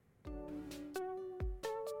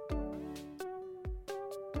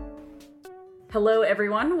Hello,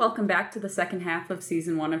 everyone. Welcome back to the second half of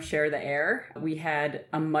season 1 of Share the Air. We had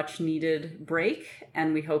a much needed break,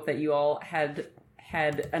 and we hope that you all had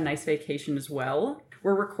a nice vacation as well.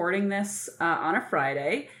 We're recording this on a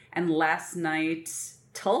Friday, and last night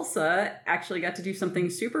Tulsa actually got to do something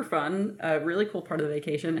super fun, a really cool part of the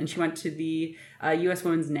vacation, and she went to the U.S.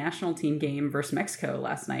 Women's National Team game versus Mexico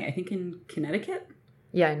last night, I think in Connecticut?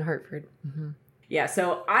 Yeah, in Hartford. Mm-hmm. Yeah,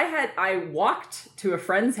 so I walked to a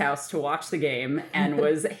friend's house to watch the game and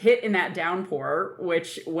was hit in that downpour,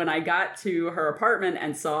 which when I got to her apartment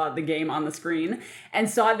and saw the game on the screen and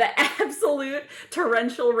saw the absolute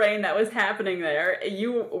torrential rain that was happening there,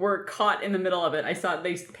 you were caught in the middle of it. I saw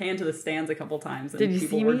they panned to the stands a couple times. And Did you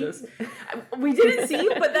people see were me? Just, we didn't see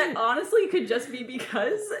you, but that honestly could just be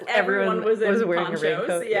because everyone was in wearing ponchos. a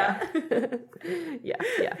raincoat. Yeah.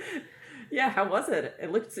 Yeah. Yeah, how was it? It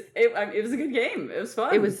was a good game. It was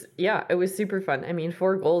fun. It was super fun. I mean,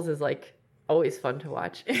 4 goals is like always fun to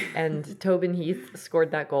watch. And Tobin Heath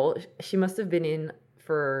scored that goal. She must have been in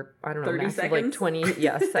for, I don't know, 30 seconds? like 20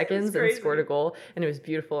 seconds and scored a goal. And it was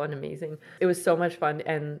beautiful and amazing. It was so much fun.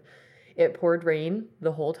 And it poured rain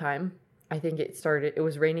the whole time. I think it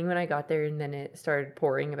was raining when I got there, and then it started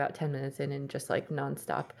pouring about 10 minutes in and just like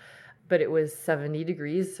nonstop. But it was 70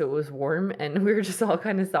 degrees, so it was warm, and we were just all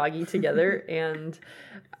kind of soggy together, and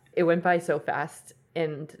it went by so fast.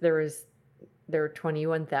 And there were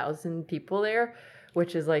 21,000 people there,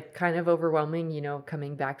 which is like kind of overwhelming, you know,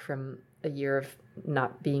 coming back from a year of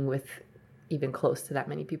not being with even close to that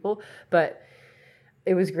many people. But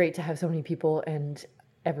it was great to have so many people, and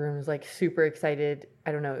everyone was like super excited.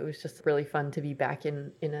 I don't know, it was just really fun to be back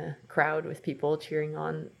in a crowd with people cheering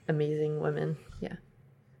on amazing women. Yeah.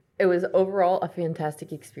 It was overall a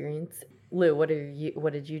fantastic experience. Lou, what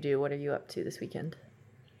did you do? What are you up to this weekend?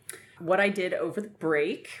 What I did over the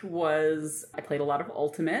break was I played a lot of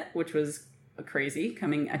Ultimate, which was crazy.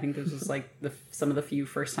 I think this was like some of the few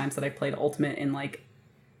first times that I played Ultimate in like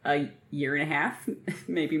a year and a half,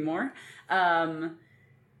 maybe more.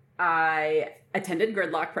 I attended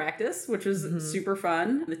Gridlock practice, which was super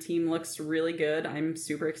fun. The team looks really good. I'm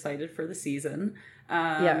super excited for the season.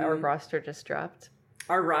 Our roster just dropped.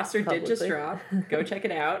 Our roster Publicly. did just drop. Go check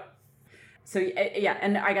it out. So yeah,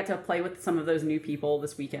 and I got to play with some of those new people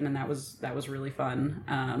this weekend, and that was really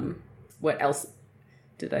fun. What else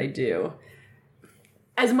did I do?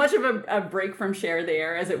 As much of a break from Share the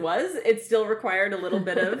Air as it still required a little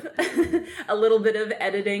bit of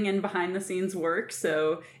editing and behind the scenes work.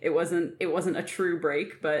 So it wasn't a true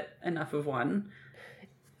break, but enough of one.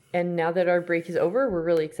 And now that our break is over, we're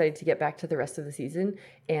really excited to get back to the rest of the season.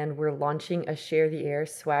 And we're launching a Share the Air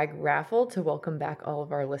swag raffle to welcome back all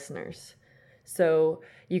of our listeners. So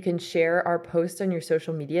you can share our post on your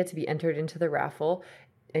social media to be entered into the raffle,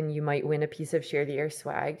 and you might win a piece of Share the Air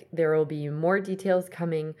swag. There will be more details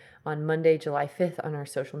coming on Monday, July 5th on our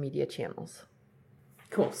social media channels.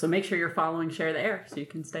 Cool. So make sure you're following Share the Air so you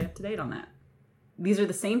can stay up to date on that. These are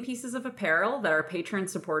the same pieces of apparel that our Patreon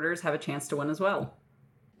supporters have a chance to win as well.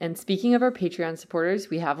 And speaking of our Patreon supporters,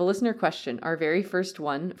 we have a listener question, our very first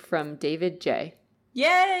one from David J.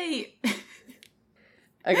 Yay!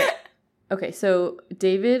 Okay, so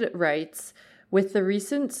David writes, with the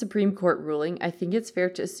recent Supreme Court ruling, I think it's fair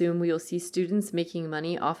to assume we will see students making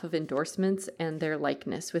money off of endorsements and their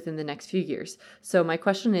likeness within the next few years. So my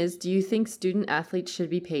question is, do you think student athletes should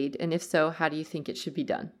be paid? And if so, how do you think it should be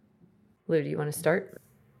done? Lou, do you want to start?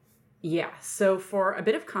 Yeah, so for a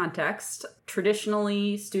bit of context,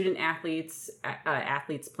 traditionally student athletes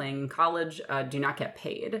playing in college do not get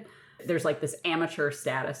paid. There's like this amateur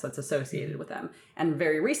status that's associated with them. And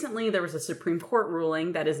very recently, there was a Supreme Court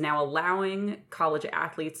ruling that is now allowing college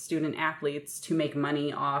athletes, student athletes, to make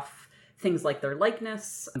money off things like their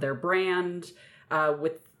likeness, their brand,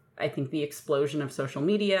 with I think the explosion of social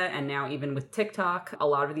media, and now even with TikTok, a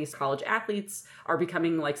lot of these college athletes are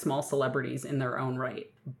becoming like small celebrities in their own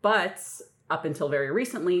right. But up until very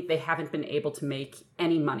recently, they haven't been able to make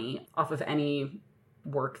any money off of any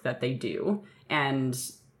work that they do. And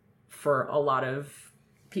for a lot of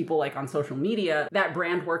people like on social media, that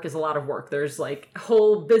brand work is a lot of work. There's like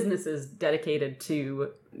whole businesses dedicated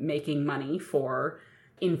to making money for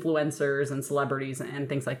influencers and celebrities and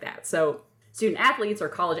things like that. So student athletes or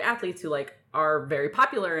college athletes who like are very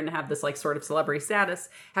popular and have this like sort of celebrity status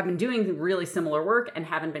have been doing really similar work and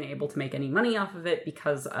haven't been able to make any money off of it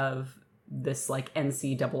because of this like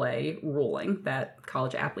NCAA ruling that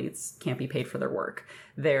college athletes can't be paid for their work.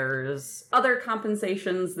 There's other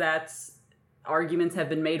compensations that arguments have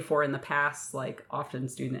been made for in the past, like often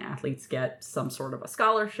student athletes get some sort of a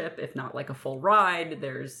scholarship, if not like a full ride.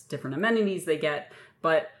 There's different amenities they get,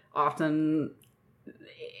 but often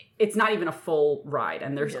it's not even a full ride.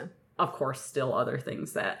 And there's, of course, still other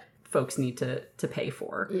things that folks need to pay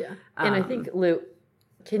for. Yeah. And I think, Lou,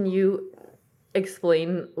 can you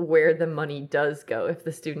explain where the money does go if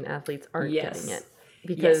the student athletes aren't getting it?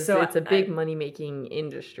 Because it's a big money-making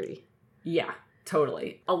industry. Yeah,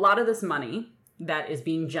 totally. A lot of this money that is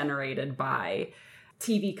being generated by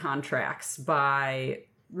TV contracts, by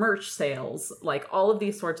merch sales, like all of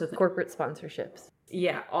these sorts of things. Corporate sponsorships.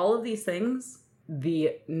 Yeah, all of these things,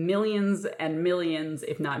 the millions and millions,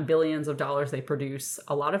 if not billions of dollars they produce,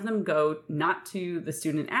 a lot of them go not to the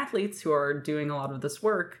student athletes who are doing a lot of this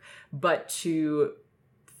work, but to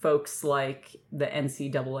folks like the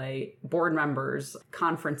NCAA board members,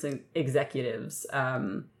 conference executives,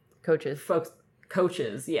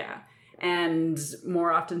 coaches, yeah. And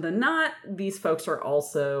more often than not, these folks are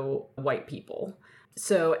also white people.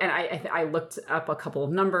 So, and I looked up a couple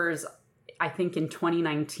of numbers. I think in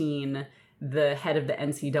 2019, the head of the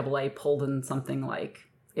NCAA pulled in something like,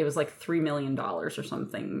 it was like $3 million or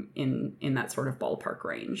something in that sort of ballpark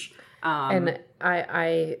range. And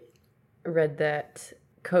I read that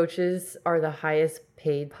coaches are the highest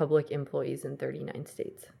paid public employees in 39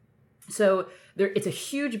 states. So it's a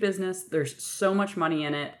huge business. There's so much money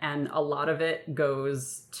in it, and a lot of it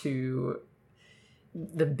goes to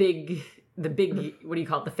the big, what do you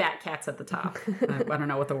call it? The fat cats at the top. I don't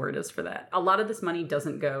know what the word is for that. A lot of this money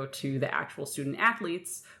doesn't go to the actual student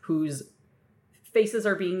athletes whose faces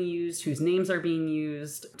are being used, whose names are being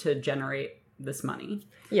used to generate this money.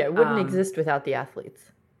 Yeah, it wouldn't exist without the athletes.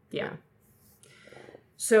 Yeah.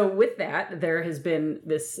 So with that, there has been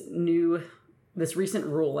this recent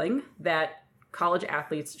ruling that college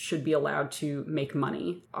athletes should be allowed to make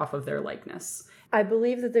money off of their likeness. I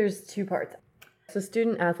believe that there's two parts. So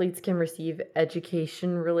student athletes can receive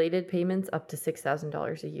education-related payments up to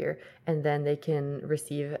 $6,000 a year, and then they can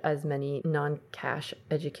receive as many non-cash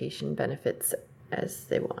education benefits as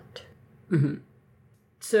they want. Mm-hmm.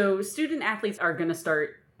 So student athletes are going to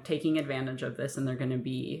start taking advantage of this, and they're going to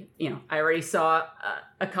be, I already saw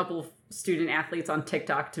a couple of student athletes on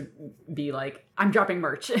TikTok to be like, I'm dropping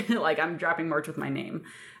merch, like I'm dropping merch with my name,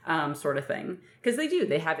 sort of thing. Because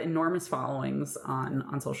they have enormous followings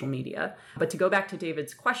on social media. But to go back to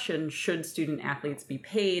David's question, should student athletes be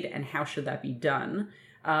paid and how should that be done?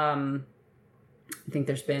 I think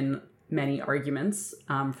there's been many arguments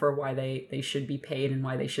for why they should be paid and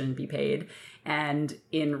why they shouldn't be paid. And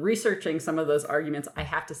in researching some of those arguments, I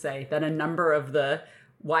have to say that a number of the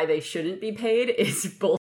why they shouldn't be paid is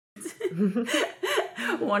bullshit.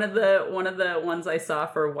 One of the ones I saw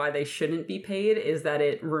for why they shouldn't be paid is that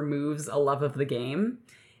it removes a love of the game.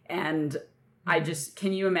 And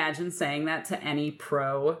can you imagine saying that to any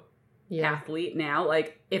pro athlete now?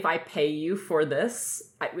 Like, if I pay you for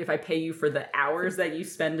this, if I pay you for the hours that you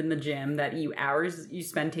spend in the gym, hours you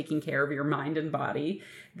spend taking care of your mind and body,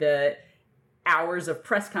 the hours of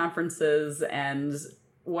press conferences and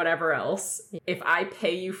whatever else, if I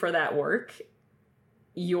pay you for that work,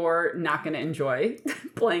 you're not going to enjoy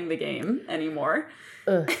playing the game anymore.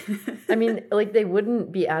 I mean, like, they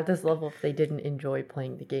wouldn't be at this level if they didn't enjoy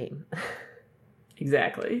playing the game.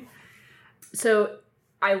 Exactly. So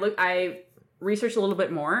I researched a little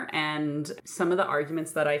bit more, and some of the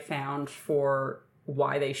arguments that I found for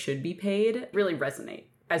why they should be paid really resonate.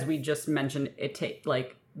 As we just mentioned,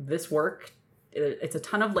 this work, it's a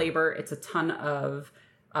ton of labor, it's a ton of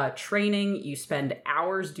training. You spend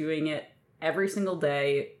hours doing it every single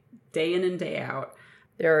day in and day out.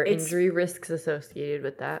 There are injury risks associated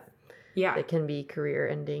with that. Yeah. It can be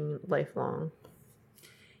career-ending, lifelong.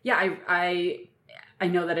 Yeah, I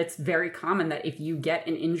know that it's very common that if you get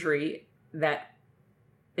an injury that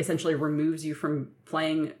essentially removes you from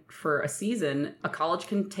playing for a season, a college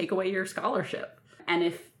can take away your scholarship. And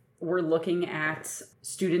if we're looking at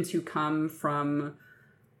students who come from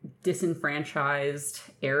disenfranchised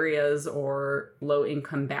areas or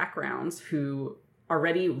low-income backgrounds who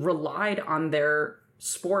already relied on their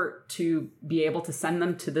sport to be able to send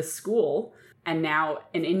them to this school, and now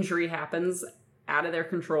an injury happens out of their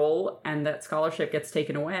control and that scholarship gets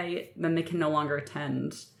taken away, then they can no longer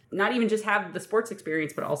attend. Not even just have the sports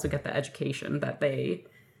experience, but also get the education that they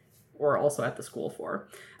were also at the school for.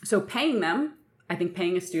 So paying them, I think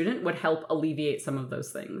paying a student would help alleviate some of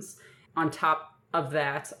those things. On top of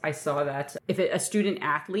that, I saw that if a student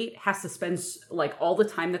athlete has to spend like all the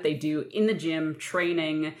time that they do in the gym,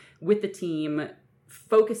 training with the team,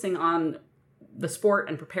 focusing on the sport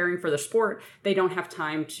and preparing for the sport, they don't have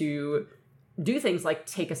time to do things like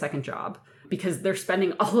take a second job because they're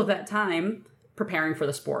spending all of that time preparing for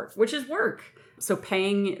the sport, which is work. So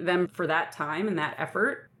paying them for that time and that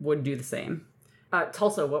effort would do the same.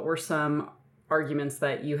 Tulsa, what were some arguments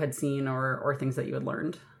that you had seen or things that you had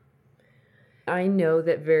learned? I know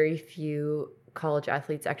that very few college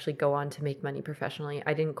athletes actually go on to make money professionally.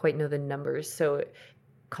 I didn't quite know the numbers. So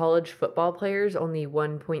college football players, only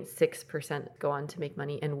 1.6% go on to make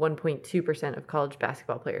money, and 1.2% of college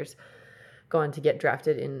basketball players go on to get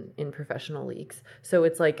drafted in professional leagues. So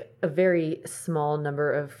it's like a very small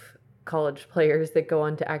number of college players that go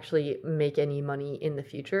on to actually make any money in the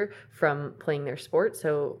future from playing their sport.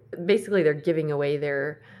 So basically they're giving away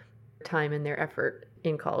their time and their effort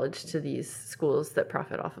in college to these schools that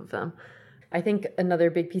profit off of them. I think another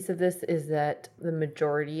big piece of this is that the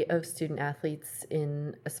majority of student athletes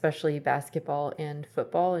in especially basketball and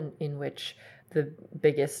football, in which the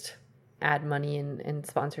biggest ad money and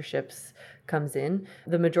sponsorships comes in,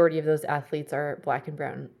 the majority of those athletes are Black and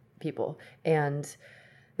brown people. And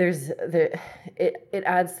it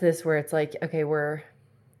adds to this where it's like, okay,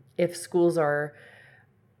 if schools are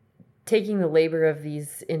taking the labor of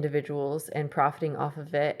these individuals and profiting off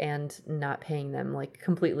of it and not paying them, like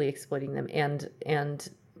completely exploiting them, and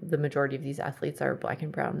the majority of these athletes are Black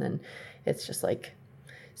and brown, then it's just like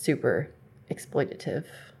super exploitative.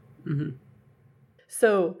 Mm-hmm.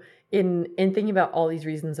 So in thinking about all these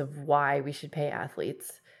reasons of why we should pay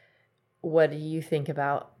athletes, what do you think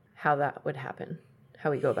about how that would happen? How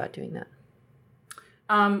we go about doing that?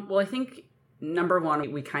 Well, I think number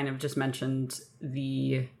one, we kind of just mentioned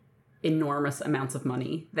the enormous amounts of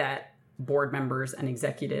money that board members and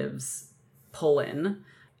executives pull in.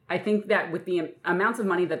 I think that with the amounts of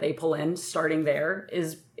money that they pull in, starting there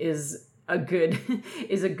is a good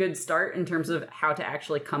is a good start in terms of how to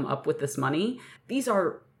actually come up with this money. These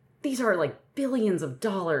are like billions of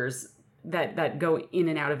dollars that go in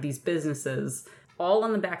and out of these businesses, all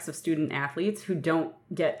on the backs of student athletes who don't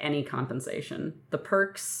get any compensation. The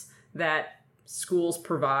perks that schools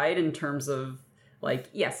provide in terms of, like,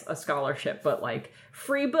 yes, a scholarship, but like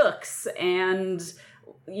free books and,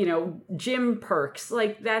 you know, gym perks,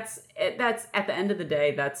 like that's at the end of the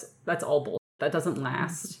day, that's all bullshit. That doesn't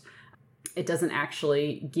last. It doesn't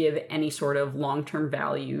actually give any sort of long-term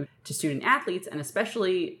value to student athletes, and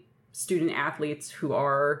especially student athletes who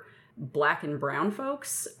are Black and brown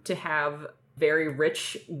folks. To have very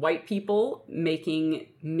rich white people making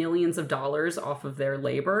millions of dollars off of their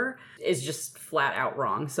labor is just flat out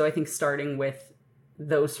wrong. So I think starting with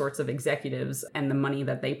those sorts of executives and the money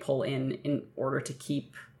that they pull in order to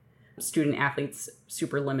keep student athletes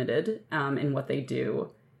super limited in what they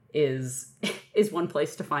do is one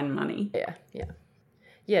place to find money. Yeah.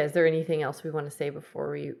 Is there anything else we want to say before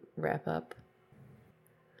we wrap up?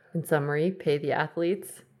 In summary, pay the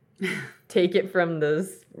athletes. Take it from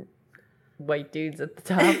those white dudes at the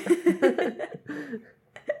top.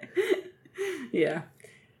 Yeah.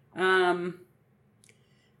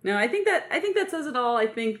 No, I think that says it all. I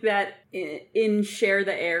think that in Share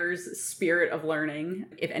the Air's spirit of learning,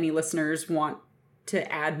 if any listeners want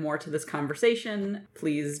to add more to this conversation,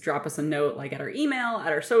 please drop us a note, like at our email,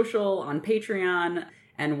 at our social, on Patreon,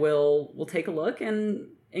 and we'll take a look and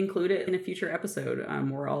include it in a future episode.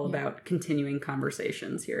 We're all about continuing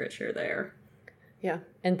conversations here at Share the Air. Yeah,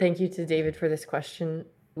 and thank you to David for this question.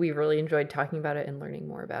 We really enjoyed talking about it and learning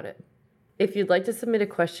more about it. If you'd like to submit a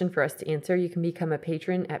question for us to answer, you can become a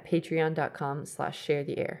patron at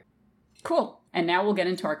patreon.com/sharetheair. Cool. And now we'll get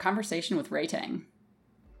into our conversation with Ray Tang.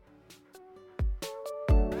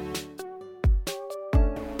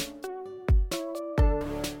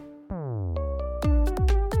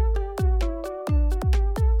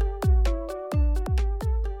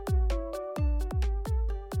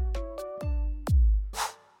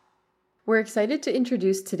 We're excited to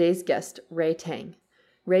introduce today's guest, Ray Tang.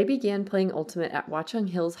 Ray began playing Ultimate at Watchung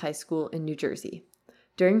Hills High School in New Jersey.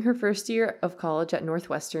 During her first year of college at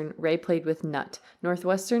Northwestern, Ray played with NUT,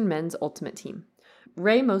 Northwestern Men's Ultimate Team.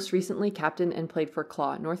 Ray most recently captained and played for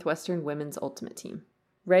CLAW, Northwestern Women's Ultimate Team.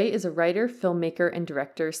 Ray is a writer, filmmaker, and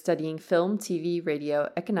director studying film, TV, radio,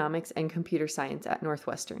 economics, and computer science at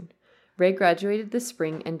Northwestern. Ray graduated this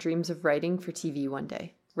spring and dreams of writing for TV one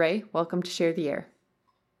day. Ray, welcome to Share the Air.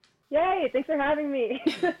 Yay, thanks for having me.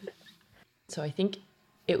 So I think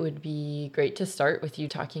it would be great to start with you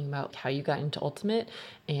talking about how you got into Ultimate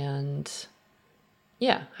and,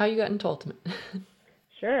 how you got into Ultimate.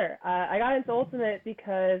 Sure. I got into Ultimate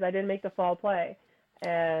because I didn't make the fall play.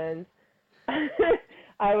 And that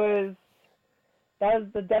was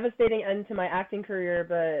the devastating end to my acting career,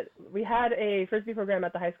 but we had a Frisbee program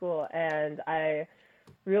at the high school, and I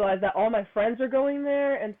realized that all my friends were going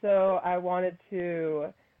there, and so I wanted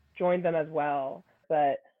to join them as well.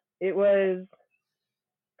 But it was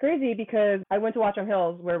crazy because I went to Watchung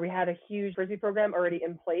Hills where we had a huge Frisbee program already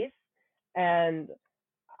in place, and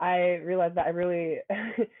I realized that I really,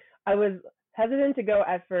 I was hesitant to go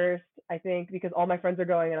at first, I think, because all my friends are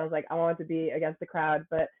going and I was like, I want to be against the crowd.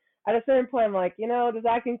 But at a certain point, I'm like, this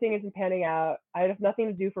acting thing isn't panning out. I have nothing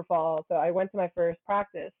to do for fall. So I went to my first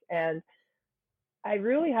practice and I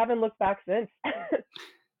really haven't looked back since.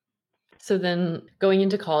 So then going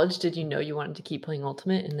into college, did you know you wanted to keep playing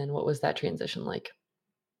Ultimate? And then what was that transition like?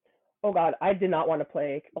 Oh God, I did not want to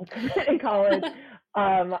play Ultimate in college.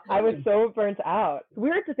 I was so burnt out. It's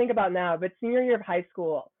weird to think about now, but senior year of high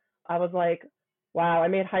school, I was like, wow, I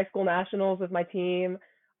made high school nationals with my team.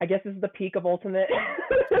 I guess this is the peak of Ultimate.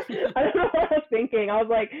 I don't know what I was thinking. I was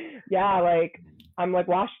like, yeah, like I'm like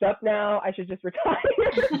washed up now. I should just retire.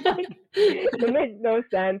 It made no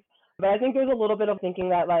sense. But I think there was a little bit of thinking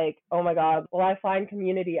that like, oh my God, will I find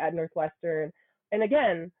community at Northwestern? And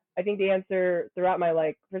again, I think the answer throughout my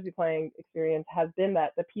like frisbee playing experience has been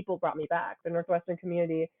that the people brought me back. The Northwestern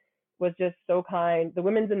community was just so kind. The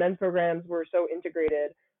women's and men's programs were so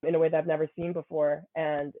integrated in a way that I've never seen before,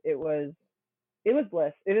 and it was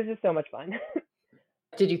bliss. It was just so much fun.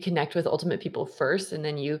 Did you connect with Ultimate people first and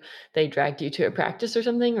then they dragged you to a practice or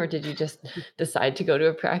something, or did you just decide to go to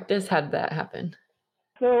a practice? How did that happen?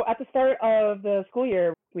 So at the start of the school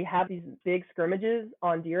year, we have these big scrimmages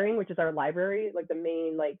on Deering, which is our library, like the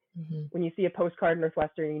main, like when you see a postcard in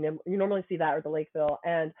Northwestern, you normally see that or the Lakeville.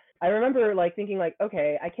 And I remember like thinking like,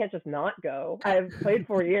 okay, I can't just not go. I've played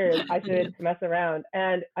 4 years. I should mess around.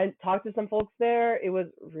 And I talked to some folks there. It was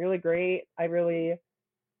really great. I really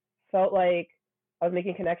felt like I was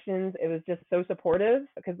making connections. It was just so supportive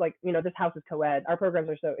because like, this house is co-ed. Our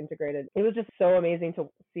programs are so integrated. It was just so amazing to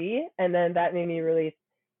see. And then that made me really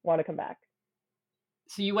want to come back.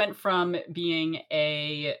 So you went from being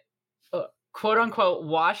a quote unquote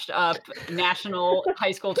washed up national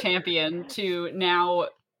high school champion to now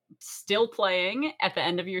still playing at the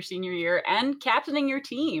end of your senior year and captaining your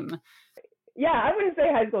team. Yeah, I wouldn't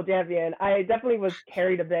say high school champion. I definitely was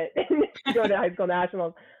carried a bit to go to high school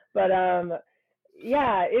nationals. But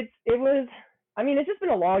yeah, it's just been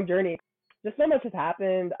a long journey. Just so much has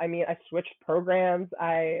happened. I mean, I switched programs.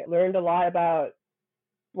 I learned a lot about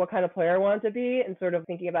what kind of player I wanted to be and sort of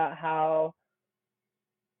thinking about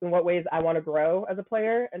in what ways I want to grow as a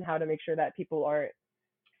player and how to make sure that people aren't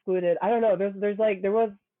excluded. I don't know. There was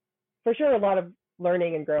for sure a lot of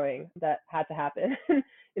learning and growing that had to happen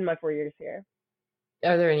in my 4 years here.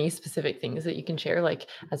 Are there any specific things that you can share? Like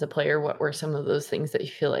as a player, what were some of those things that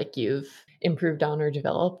you feel like you've improved on or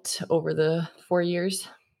developed over the 4 years?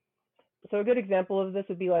 So a good example of this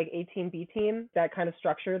would be like A team, B team, that kind of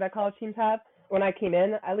structure that college teams have. When I came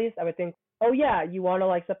in, at least I would think, oh yeah, you want to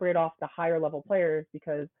like separate off the higher level players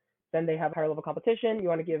because then they have higher level competition. You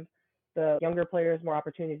want to give the younger players more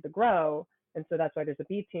opportunities to grow. And so that's why there's a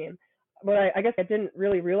B team. What I guess I didn't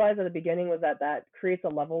really realize at the beginning was that creates a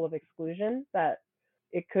level of exclusion that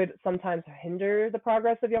it could sometimes hinder the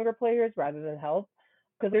progress of younger players rather than help.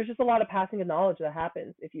 Because there's just a lot of passing of knowledge that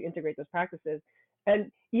happens if you integrate those practices.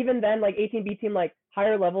 And even then, like A team, B team, like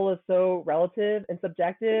higher level is so relative and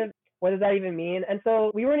subjective. What does that even mean? And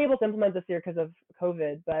so we weren't able to implement this year because of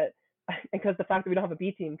COVID, but because the fact that we don't have a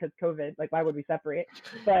B team because COVID, like why would we separate?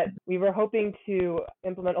 But we were hoping to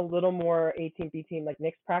implement a little more A team, B team, like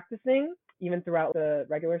mixed practicing even throughout the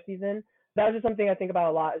regular season. That was just something I think about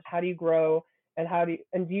a lot is how do you grow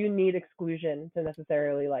and do you need exclusion to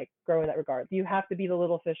necessarily like grow in that regard? Do you have to be the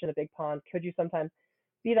little fish in a big pond? Could you sometimes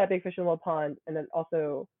be that big fish in a little pond and then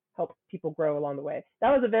also help people grow along the way? That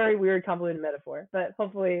was a very weird, convoluted metaphor, but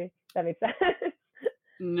hopefully that makes sense.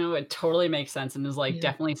 No, it totally makes sense and is like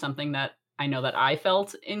definitely something that I know that I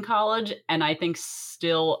felt in college and I think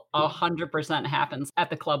still 100% happens at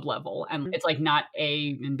the club level. And it's like not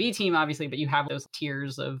A and B team, obviously, but you have those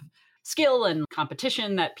tiers of skill and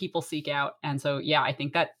competition that people seek out. And so, yeah, I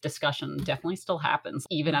think that discussion definitely still happens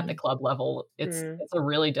even at the club level. It's a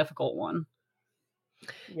really difficult one.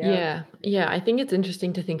 Yeah. I think it's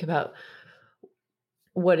interesting to think about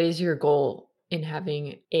what is your goal in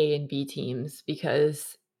having A and B teams,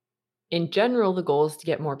 because in general, the goal is to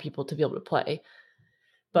get more people to be able to play.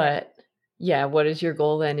 But what is your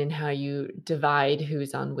goal then in how you divide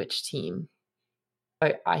who's on which team?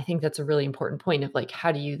 I think that's a really important point of like,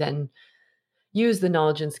 how do you then use the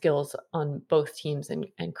knowledge and skills on both teams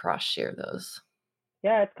and cross share those?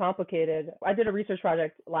 Yeah, it's complicated. I did a research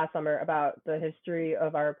project last summer about the history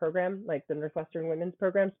of our program, like the Northwestern women's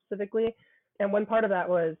program specifically. And one part of that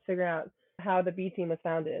was figuring out how the B team was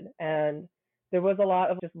founded. And there was a lot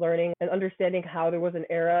of just learning and understanding how there was an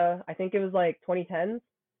era, I think it was like 2010s,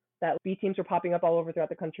 that B teams were popping up all over throughout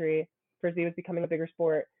the country. Frisbee was becoming a bigger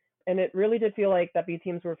sport. And it really did feel like that B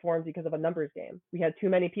teams were formed because of a numbers game. We had too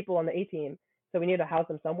many people on the A team So we needed to house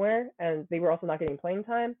them somewhere, and they were also not getting playing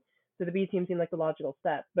time. So the B team seemed like the logical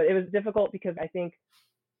step. But it was difficult because I think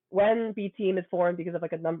when B team is formed because of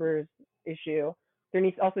like a numbers issue, there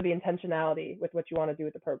needs to also be intentionality with what you want to do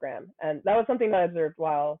with the program. And that was something that I observed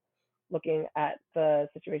while looking at the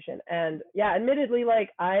situation. And yeah, admittedly, like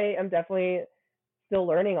I am definitely still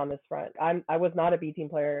learning on this front. I was not a B team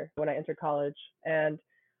player when I entered college, and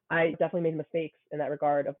I definitely made mistakes in that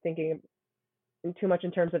regard of thinking too much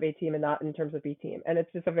in terms of A team and not in terms of B team. And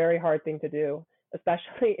it's just a very hard thing to do,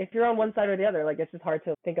 especially if you're on one side or the other. Like it's just hard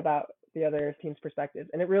to think about the other team's perspectives,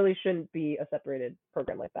 and it really shouldn't be a separated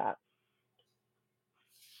program like that.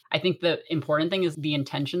 I think the important thing is the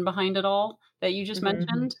intention behind it all that you just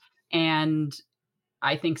mentioned. And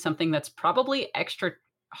I think something that's probably extra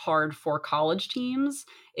hard for college teams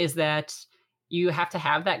is that you have to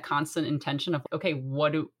have that constant intention of, okay,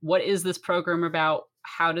 what is this program about?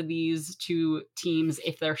 How do these two teams,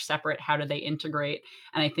 if they're separate, how do they integrate?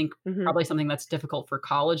 And I think probably something that's difficult for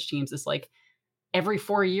college teams is like every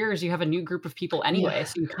 4 years you have a new group of people anyway. Yeah.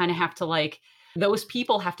 So you kind of have to like, those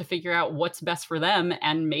people have to figure out what's best for them.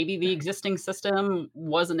 And maybe the existing system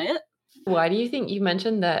wasn't it. Why do you think you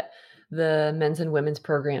mentioned that the men's and women's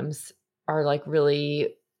programs are like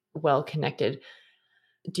really well connected?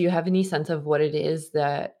 Do you have any sense of what it is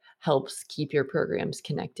that helps keep your programs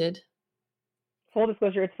connected? Full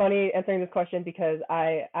disclosure, it's funny answering this question because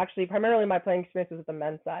I actually primarily my playing experience is with the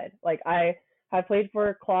men's side. Like I have played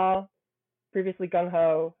for Claw, previously Gung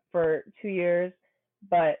Ho for 2 years,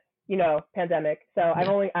 but you know, pandemic. So I've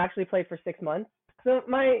only actually played for 6 months. So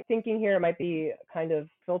my thinking here might be kind of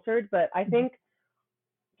filtered, but I think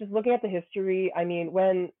just looking at the history, I mean,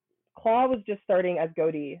 when Claw was just starting as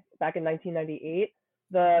GOTY back in 1998,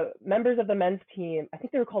 the members of the men's team, I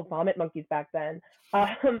think they were called Vomit Monkeys back then,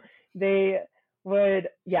 they would,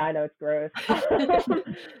 yeah, I know it's gross.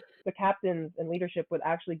 The captains and leadership would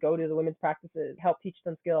actually go to the women's practices, help teach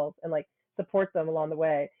them skills, and like support them along the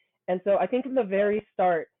way. And so I think from the very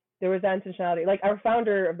start, there was that intentionality. Like our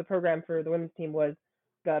founder of the program for the women's team was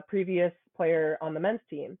the previous player on the men's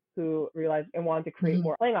team who realized and wanted to create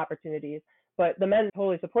more playing opportunities. But the men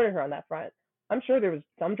totally supported her on that front. I'm sure there was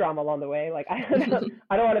some drama along the way. Like I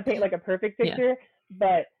don't want to paint like a perfect picture,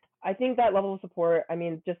 but I think that level of support, I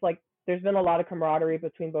mean, just like there's been a lot of camaraderie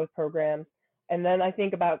between both programs. And then I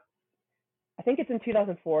think it's in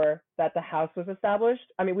 2004 that the house was established.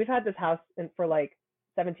 I mean, we've had this house for like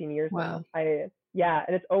 17 years now. And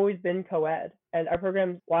it's always been co-ed. And our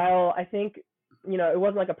program, while I think, you know, it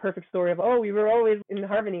wasn't like a perfect story of, oh, we were always in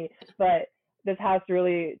harmony, but this house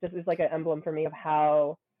really just is like an emblem for me of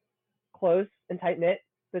how close and tight-knit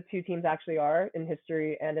the two teams actually are in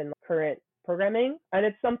history and in current programming. And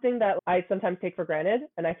it's something that I sometimes take for granted,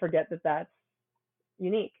 and I forget that that's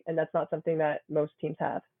unique, and that's not something that most teams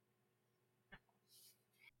have.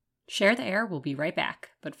 Share the Air will be right back,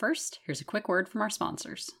 but first, here's a quick word from our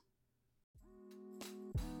sponsors.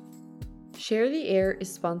 Share the Air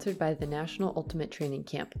is sponsored by the National Ultimate Training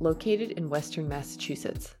Camp, located in Western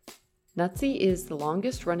Massachusetts. NUTSI is the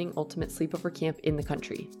longest-running ultimate sleepover camp in the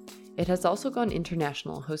country. It has also gone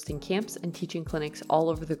international, hosting camps and teaching clinics all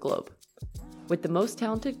over the globe. With the most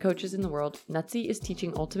talented coaches in the world, NUTSI is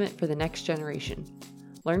teaching ultimate for the next generation.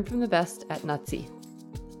 Learn from the best at NUTSI.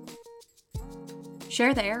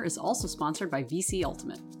 Share the Air is also sponsored by VC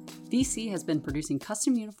Ultimate. VC has been producing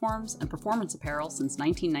custom uniforms and performance apparel since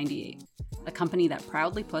 1998. A company that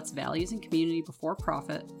proudly puts values and community before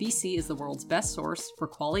profit, VC is the world's best source for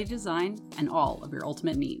quality design and all of your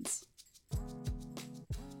ultimate needs.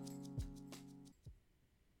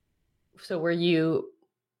 So were you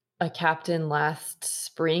a captain last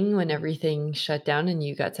spring when everything shut down and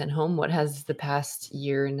you got sent home? What has the past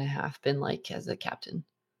year and a half been like as a captain?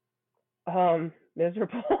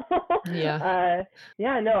 Miserable. Yeah.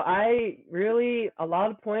 I really, a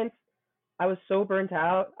lot of points, I was so burnt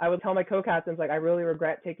out. I would tell my co-captains, like, I really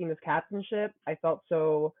regret taking this captainship. I felt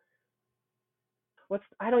so,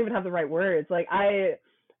 I don't even have the right words. Like,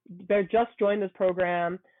 they just joined this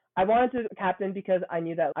program. I wanted to captain because I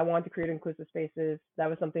knew that I wanted to create inclusive spaces. That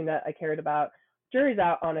was something that I cared about. Jury's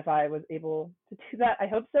out on if I was able to do that. I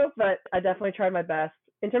hope so, but I definitely tried my best.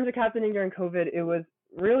 In terms of captaining during COVID, it was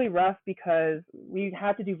really rough because we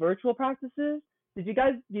had to do virtual practices. Do you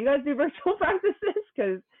guys do virtual practices?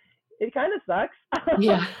 Because it kind of sucks.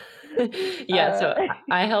 Yeah. So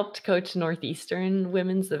I helped coach Northeastern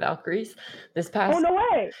Women's, the Valkyries, this past. Oh, no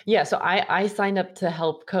way. Yeah. So I signed up to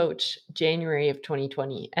help coach January of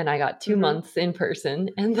 2020, and I got 2 months in person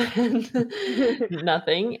and then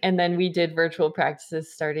nothing. And then we did virtual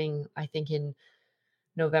practices starting, I think, in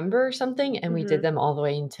November or something. And we did them all the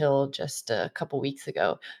way until just a couple weeks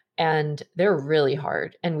ago. and they're really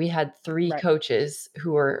hard. And we had 3 Right. coaches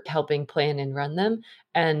who were helping plan and run them.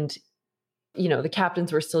 And, the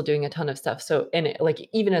captains were still doing a ton of stuff. So, and like,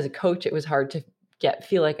 even as a coach, it was hard to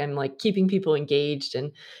feel like I'm like keeping people engaged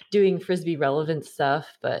and doing Frisbee relevant stuff,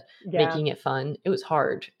 but Yeah. making it fun. It was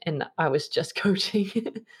hard. And I was just coaching.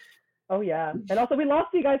 Oh yeah. And also we lost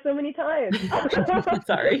you guys so many times.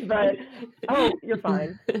 Sorry. But you're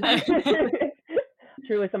fine.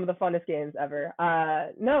 Truly some of the funnest games ever.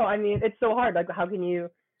 No, I mean it's so hard. Like how can you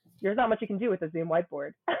there's not much you can do with a Zoom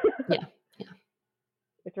whiteboard. Yeah.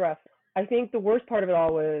 It's rough. I think the worst part of it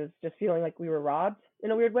all was just feeling like we were robbed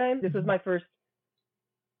in a weird way. This was my first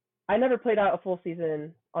I never played out a full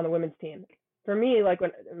season on the women's team. For me, like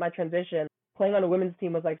when my transition, playing on a women's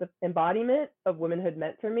team was like the embodiment of womanhood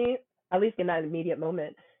meant for me, at least in that immediate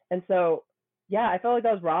moment. And so, yeah, I felt like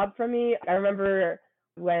that was robbed from me. I remember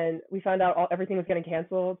when we found out everything was getting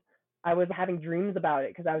canceled, I was having dreams about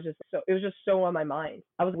it because it was just so on my mind.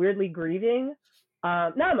 I was weirdly grieving.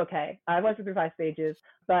 Now I'm okay. I went through 5 stages,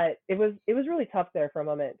 but it was really tough there for a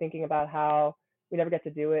moment, thinking about how we never get to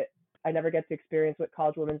do it. I never get to experience what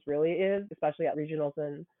college women's really is, especially at regionals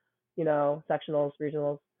and, sectionals,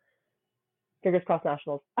 regionals, fingers crossed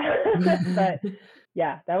nationals. But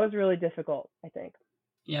yeah, that was really difficult, I think.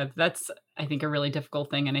 Yeah, that's, I think, a really difficult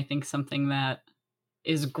thing. And I think something that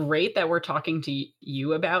is great that we're talking to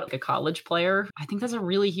you about, like a college player. I think that's a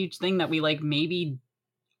really huge thing that we like maybe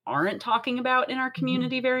aren't talking about in our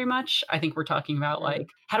community very much. I think we're talking about like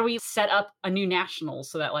how do we set up a new national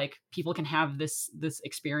so that like people can have this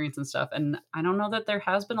experience and stuff. And I don't know that there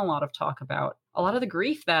has been a lot of talk about a lot of the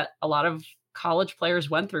grief that a lot of college players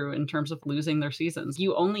went through in terms of losing their seasons.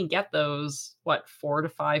 You only get those 4 to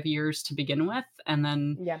 5 years to begin with, and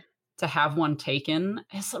then to have one taken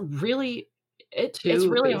is really it's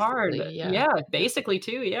really hard. Yeah, basically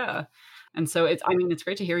 2, yeah. And so it's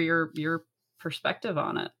great to hear your perspective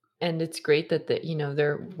on it. And it's great that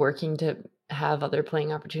they're working to have other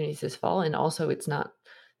playing opportunities this fall, and also it's not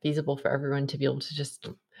feasible for everyone to be able to just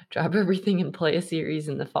drop everything and play a series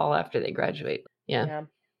in the fall after they graduate. Yeah.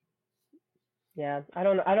 I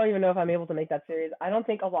don't even know if I'm able to make that series. I don't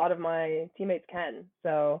think a lot of my teammates can.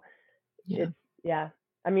 So it's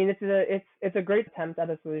I mean it's a great attempt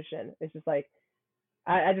at a solution. It's just like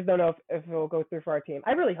I just don't know if it will go through for our team.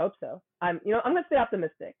 I really hope so. I'm gonna stay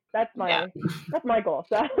optimistic. That's my goal.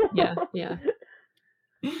 So yeah.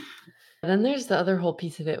 Then there's the other whole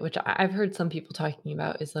piece of it, which I've heard some people talking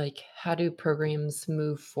about, is like, how do programs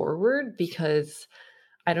move forward? Because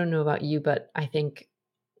I don't know about you, but I think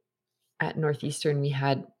at Northeastern we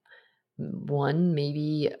had one,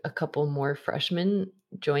 maybe a couple more freshmen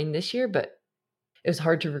join this year, but it was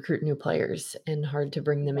hard to recruit new players and hard to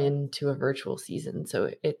bring them into a virtual season.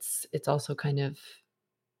 So it's also kind of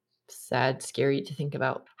sad, scary to think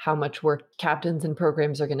about how much work captains and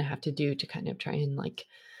programs are going to have to do to kind of try and like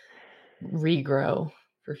regrow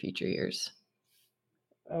for future years.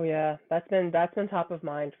 Oh yeah, that's been top of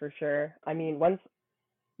mind for sure. I mean, once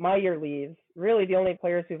my year leaves, really the only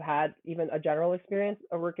players who've had even a general experience,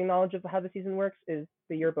 a working knowledge of how the season works, is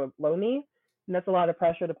the year below me, and that's a lot of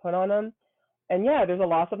pressure to put on them. And yeah, there's a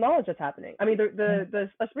loss of knowledge that's happening. I mean, the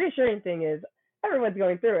reassuring thing is everyone's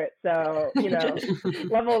going through it, so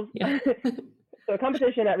levels. So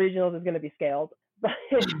competition at regionals is going to be scaled, but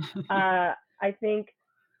I think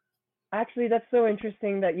actually that's so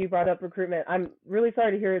interesting that you brought up recruitment. I'm really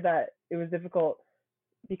sorry to hear that it was difficult,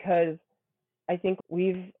 because I think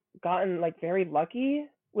we've gotten like very lucky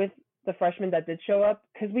with the freshmen that did show up,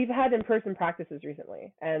 because we've had in-person practices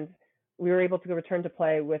recently, and we were able to return to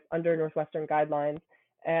play with under Northwestern guidelines,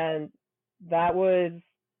 and that was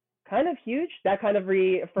kind of huge. That kind of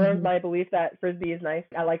reaffirmed my belief that Frisbee is nice.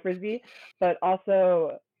 I like Frisbee, but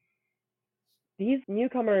also these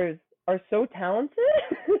newcomers are so talented.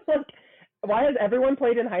 Like, why has everyone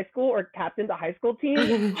played in high school or captained a high school team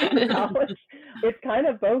in college? It's kind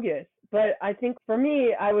of bogus. But I think for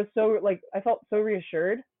me, I felt so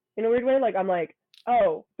reassured in a weird way. Like, I'm like,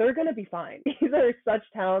 oh, they're going to be fine. These are such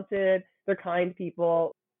talented, they're kind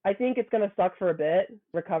people. I think it's going to suck for a bit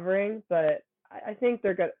recovering, but I think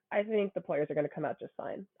they're good. I think the players are going to come out just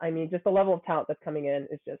fine. I mean, just the level of talent that's coming in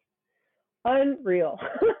is just unreal.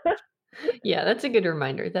 Yeah, that's a good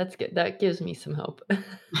reminder. That's good. That gives me some hope.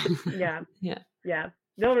 Yeah. Yeah.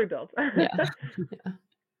 They'll rebuild. Yeah.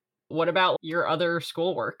 What about your other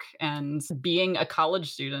schoolwork and being a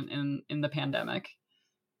college student in the pandemic?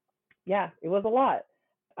 Yeah, it was a lot.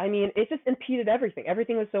 I mean, it just impeded everything.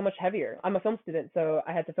 Everything was so much heavier. I'm a film student, so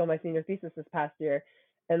I had to film my senior thesis this past year,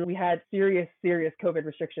 and we had serious COVID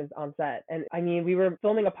restrictions on set. And I mean, we were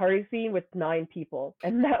filming a party scene with 9 people,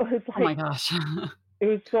 and that was like, oh my gosh. It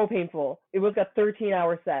was so painful. It was a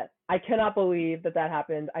 13-hour set. I cannot believe that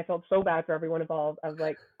happened. I felt so bad for everyone involved. I was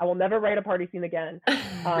like, I will never write a party scene again.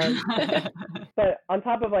 But on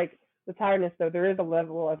top of like the tiredness, though, there is a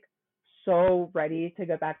level of so ready to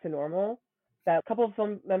get back to normal that a couple of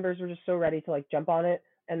film members were just so ready to like jump on it,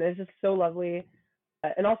 and it's just so lovely.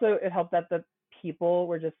 And also, it helped that the people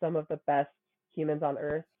were just some of the best humans on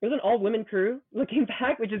earth. It was an all-women crew looking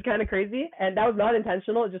back, which is kind of crazy, and that was not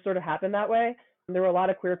intentional. It just sort of happened that way. There were a lot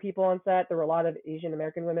of queer people on set. There were a lot of Asian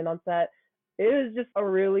American women on set. It was just a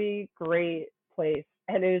really great place,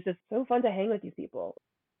 and it was just so fun to hang with these people.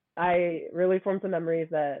 I really formed some memories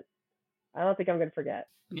that I don't think I'm going to forget.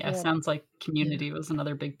 Yeah, sounds like Community was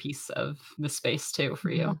another big piece of the space too for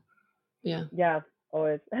you. Yeah. Yeah,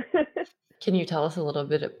 always. Can you tell us a little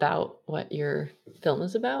bit about what your film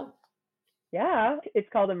is about? Yeah, it's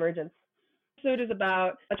called Emergence. So it is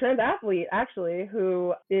about a trans athlete, actually,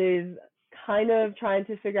 who is kind of trying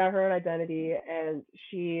to figure out her own identity, and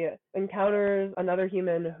she encounters another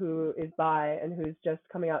human who is bi and who's just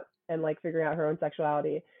coming out and like figuring out her own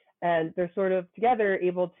sexuality. And they're sort of together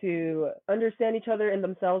able to understand each other and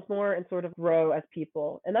themselves more and sort of grow as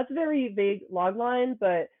people. And that's a very vague log line,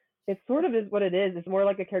 but it sort of is what it is. It's more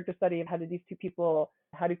like a character study of how do these two people,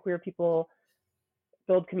 how do queer people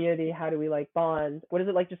build community? How do we like bond? What is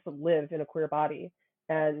it like just to live in a queer body?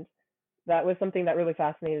 And that was something that really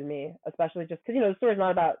fascinated me, especially just because, the story is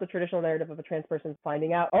not about the traditional narrative of a trans person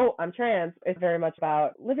finding out, oh, I'm trans. It's very much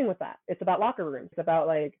about living with that. It's about locker rooms. It's about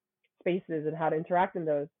like spaces and how to interact in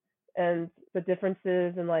those, and the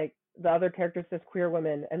differences and like the other characters as queer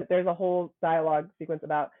women. And there's a whole dialogue sequence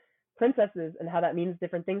about princesses and how that means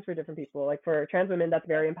different things for different people. Like for trans women, that's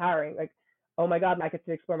very empowering. Like, oh my God, I get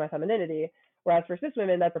to explore my femininity. Whereas for cis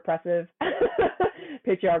women, that's oppressive,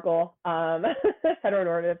 patriarchal,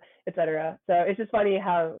 heteronormative, etc. So it's just funny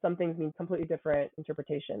how some things mean completely different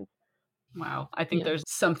interpretations. Wow. I think there's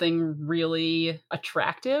something really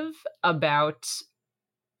attractive about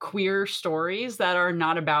queer stories that are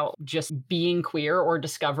not about just being queer or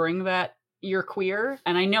discovering that you're queer.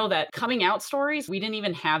 And I know that coming out stories, we didn't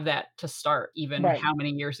even have that to start even how many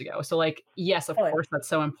years ago. So like, yes, of course, that's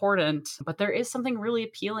so important. But there is something really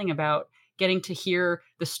appealing about getting to hear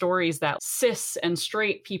the stories that cis and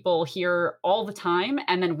straight people hear all the time.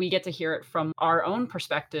 And then we get to hear it from our own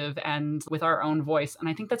perspective and with our own voice. And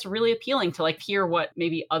I think that's really appealing to like hear what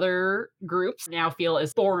maybe other groups now feel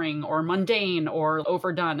is boring or mundane or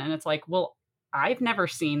overdone. And it's like, well, I've never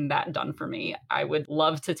seen that done for me. I would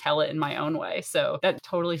love to tell it in my own way. So that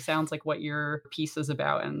totally sounds like what your piece is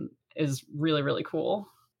about and is really, really cool.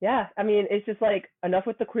 Yeah. I mean, it's just like enough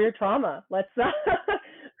with the queer trauma. Let's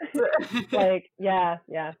like, yeah.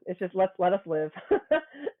 It's just let us live.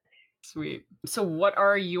 Sweet. So what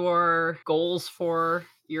are your goals for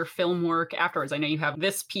your film work afterwards? I know you have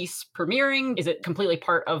this piece premiering. Is it completely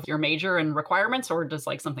part of your major and requirements, or does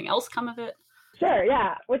like something else come of it? Sure,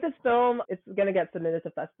 yeah. With this film, it's going to get submitted to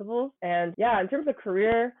festivals. And yeah, in terms of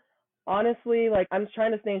career, honestly, like I'm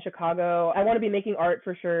trying to stay in Chicago. I want to be making art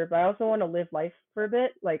for sure, but I also want to live life for a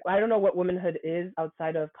bit. Like I don't know what womanhood is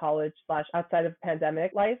outside of college / outside of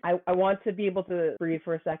pandemic life. I want to be able to breathe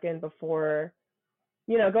for a second before,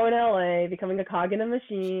 going to LA, becoming a cog in a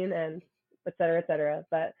machine, and et cetera, et cetera.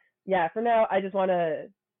 But yeah, for now, I just want to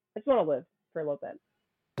live for a little bit.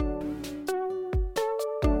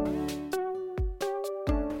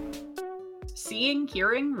 Seeing,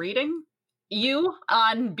 hearing, reading you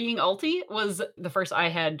on Being Alti was the first I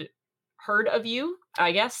had heard of you,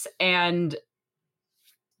 I guess. And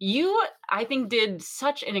you, I think, did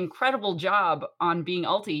such an incredible job on Being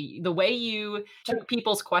Alti. The way you took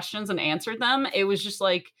people's questions and answered them, it was just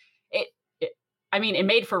like, I mean, it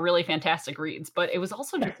made for really fantastic reads, but it was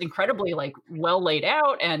also just incredibly like well laid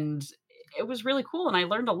out, and it was really cool. And I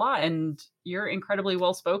learned a lot, and you're incredibly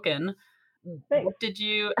well spoken. Thanks. What did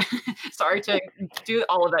you, sorry to do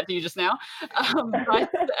all of that to you just now, but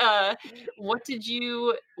what did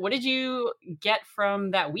you get from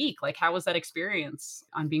that week? Like, how was that experience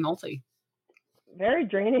on Being Alti? Very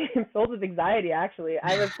draining and filled with anxiety, actually.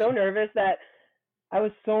 I was so nervous that I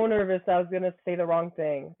was going to say the wrong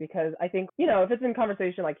thing, because I think, if it's in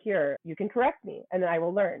conversation like here, you can correct me and then I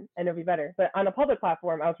will learn and it'll be better. But on a public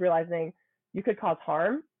platform, I was realizing you could cause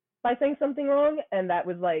harm by saying something wrong. And that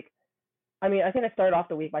was like, I mean, I think I started off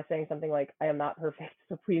the week by saying something like, I am not perfect,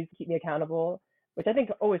 so please keep me accountable, which I think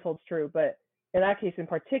always holds true. But in that case in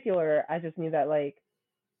particular, I just knew that like,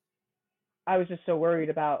 I was just so worried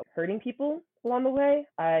about hurting people along the way.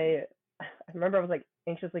 I remember I was like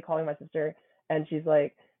anxiously calling my sister, and she's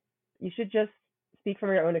like, you should just speak from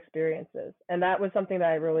your own experiences. And that was something that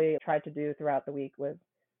I really tried to do throughout the week, was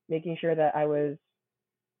making sure that I was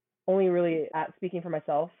only really at speaking for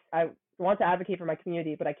myself. I want to advocate for my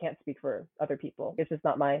community, but I can't speak for other people. It's just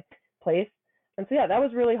not my place. And so, yeah, that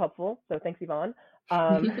was really helpful. So thanks, Yvonne.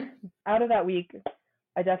 Out of that week,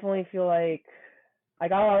 I definitely feel like I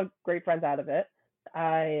got a lot of great friends out of it.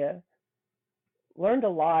 I learned a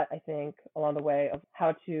lot, I think, along the way of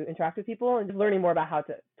how to interact with people and just learning more about how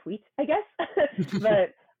to tweet, I guess.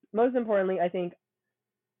 But most importantly, I think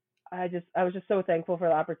I was just so thankful for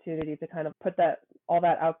the opportunity to kind of put all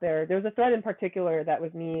that out there. There was a thread in particular that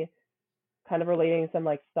was me kind of relating some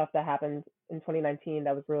like stuff that happened in 2019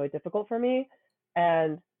 that was really difficult for me,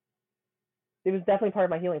 and it was definitely part of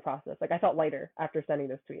my healing process. Like I felt lighter after sending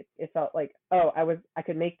those tweets. It felt like, oh, I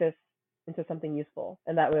could make this into something useful,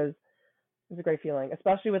 and it was a great feeling,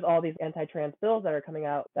 especially with all these anti-trans bills that are coming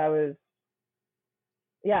out. That was,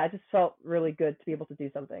 yeah, it just felt really good to be able to do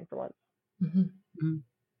something for once. Mm-hmm.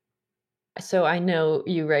 So I know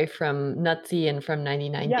you, Ray, from Nutsy and from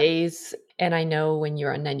 99 Days. And I know when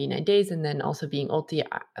you're on 99 Days and then also being Ulti,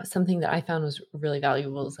 something that I found was really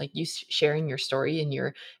valuable is like you sharing your story and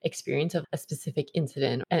your experience of a specific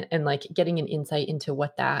incident and like getting an insight into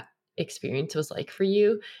what that experience was like for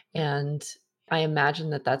you. And I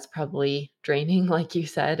imagine that that's probably draining, like you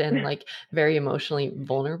said, and like very emotionally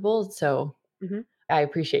vulnerable. So I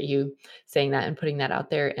appreciate you saying that and putting that out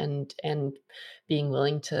there and being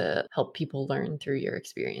willing to help people learn through your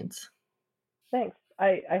experience. Thanks.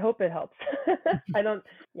 I hope it helps. I don't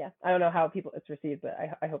know how it's received, but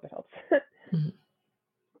I hope it helps.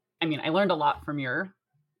 I mean, I learned a lot from your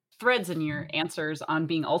threads and your answers on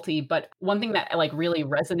being Ulti, but one thing that like really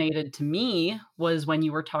resonated to me was when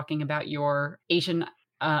you were talking about your Asian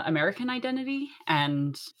American identity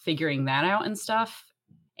and figuring that out and stuff.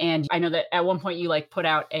 And I know that at one point you like put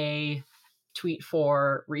out a tweet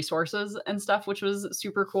for resources and stuff, which was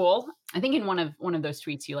super cool. I think in one of those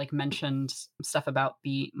tweets you like mentioned stuff about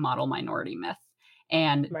the model minority myth.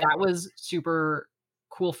 And that was super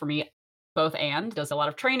cool for me. Both and does a lot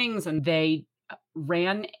of trainings, and they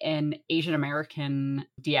ran an Asian American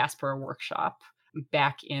diaspora workshop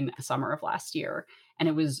back in the summer of last year. And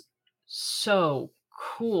it was so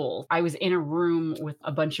cool. I was in a room with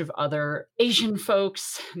a bunch of other Asian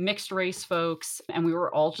folks, mixed race folks, and we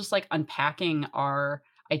were all just like unpacking our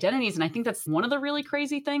identities. And I think that's one of the really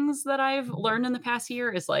crazy things that I've learned in the past year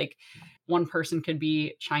is like one person could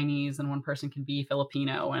be Chinese and one person could be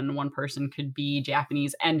Filipino and one person could be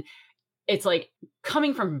Japanese. And it's like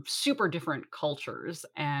coming from super different cultures,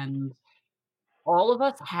 and all of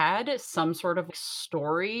us had some sort of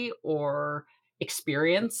story or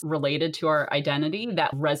experience related to our identity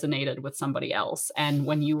that resonated with somebody else. And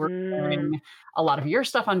when you were sharing a lot of your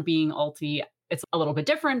stuff on being Ulti, it's a little bit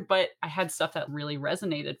different, but I had stuff that really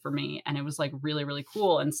resonated for me. And it was like really, really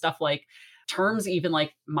cool. And stuff like terms, even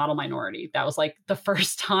like model minority. That was like the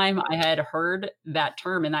first time I had heard that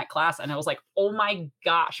term in that class. And I was like, oh my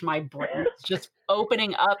gosh, my brain is just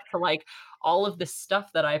opening up to like all of this stuff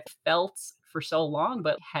that I've felt for so long,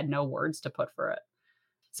 but had no words to put for it.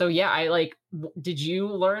 So yeah, I like, did you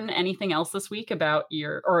learn anything else this week about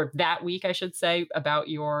or that week, I should say, about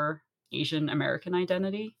your Asian American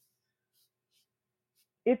identity?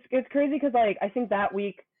 It's crazy because like I think that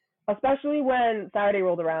week, especially when Saturday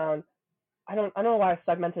rolled around, I don't know why I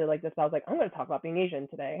segmented it like this, but I was like, I'm going to talk about being Asian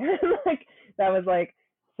today. Like that was like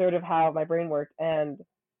sort of how my brain worked. And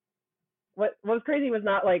what was crazy was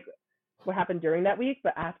not like what happened during that week,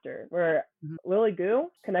 but after, where Lily Gu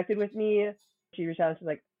connected with me. She reached out and she's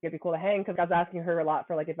like, it'd be cool to hang, because I was asking her a lot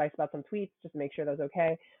for like advice about some tweets just to make sure that was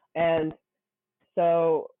okay. And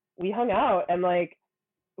so we hung out, and like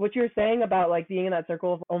what you're saying about like being in that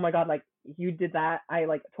circle of, oh my God, like you did that, I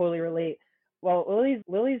like totally relate. Well,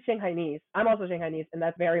 Lily's Shanghainese. I'm also Shanghainese, and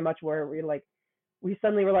that's very much where we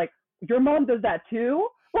suddenly were like, your mom does that too?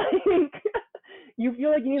 Like you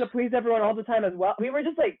feel like you need to please everyone all the time as well. We were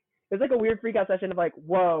just like, it was like a weird freak out session of like,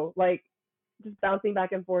 whoa, like just bouncing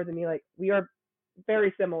back and forth, and me like, we are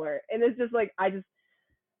very similar. And it's just like, I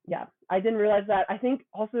didn't realize that. I think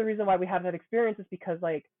also the reason why we have that experience is because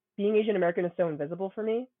like being Asian American is so invisible for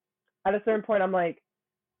me. At a certain point, I'm like,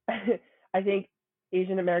 I think being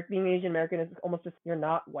Asian American is almost just, you're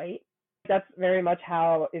not white. That's very much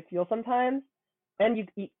how it feels sometimes. And you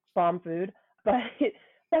eat bomb food, but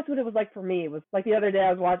that's what it was like for me. It was like the other day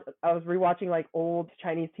I was rewatching like old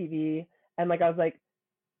Chinese TV, and like I was like,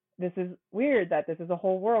 this is weird that this is a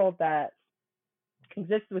whole world that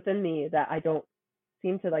exists within me that I don't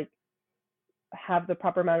seem to like have the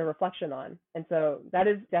proper amount of reflection on. And so that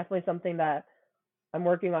is definitely something that I'm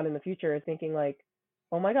working on in the future, is thinking like,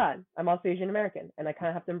 oh my God, I'm also Asian American, and I kind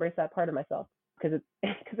of have to embrace that part of myself because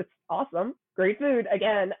it's awesome. Great food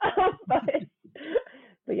again. But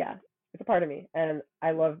But yeah, it's a part of me, and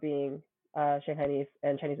I love being Shanghainese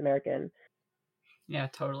and Chinese American. Yeah,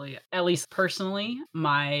 totally. At least personally,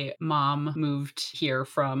 my mom moved here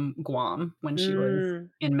from Guam when she was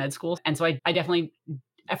in med school. And so I definitely,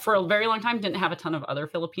 for a very long time, didn't have a ton of other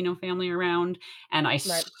Filipino family around. And I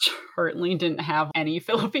Right. certainly didn't have any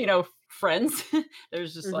Filipino friends.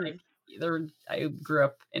 There's just Mhm. I grew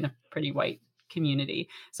up in a pretty white community.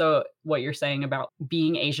 So what you're saying about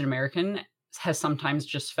being Asian American has sometimes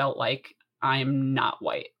just felt like I'm not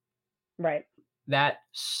white. Right. That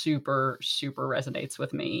super resonates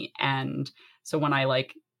with me. And so when I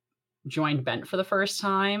like joined Bent for the first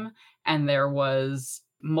time and there was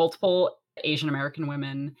multiple Asian American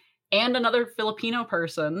women and another Filipino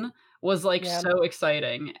person was like Yeah. so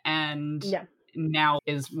exciting, and Yeah. now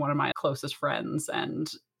is one of my closest friends,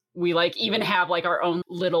 and we like even have like our own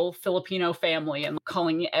little Filipino family and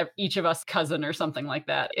calling each of us cousin or something like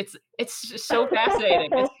that. It's just so fascinating.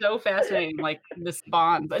 It's so fascinating, like this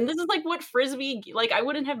bond. And this is like what Frisbee, like I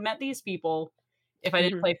wouldn't have met these people if I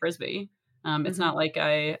didn't Mhm. play Frisbee. It's Mhm. not like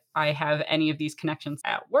I have any of these connections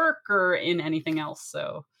at work or in anything else.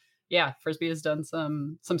 So yeah, Frisbee has done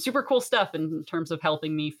some super cool stuff in terms of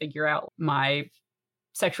helping me figure out my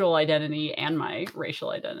sexual identity and my racial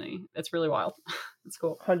identity. It's really wild. It's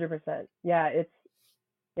cool. 100%. Yeah,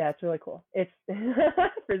 it's really cool. It's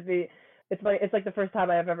Frisbee. It's like the first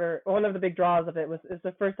time I've ever, one of the big draws of it was it's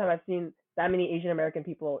the first time I've seen that many Asian American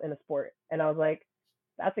people in a sport, and I was like,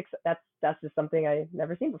 that's just something I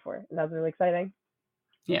never seen before, and that was really exciting.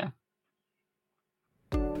 Yeah.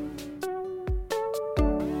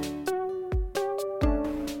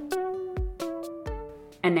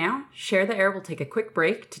 And now, Share the Air will take a quick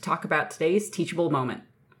break to talk about today's teachable moment.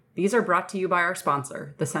 These are brought to you by our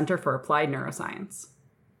sponsor, the Center for Applied Neuroscience.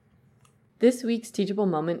 This week's teachable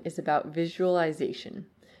moment is about visualization.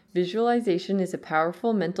 Visualization is a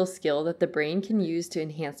powerful mental skill that the brain can use to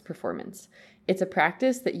enhance performance. It's a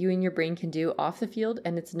practice that you and your brain can do off the field,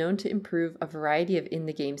 and it's known to improve a variety of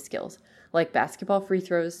in-the-game skills, like basketball free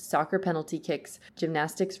throws, soccer penalty kicks,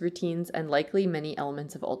 gymnastics routines, and likely many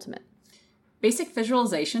elements of Ultimate. Basic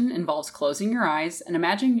visualization involves closing your eyes and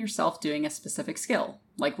imagining yourself doing a specific skill,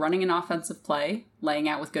 like running an offensive play, laying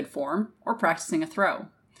out with good form, or practicing a throw.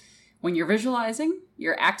 When you're visualizing,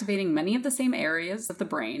 you're activating many of the same areas of the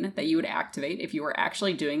brain that you would activate if you were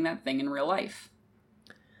actually doing that thing in real life.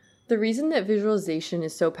 The reason that visualization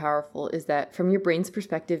is so powerful is that from your brain's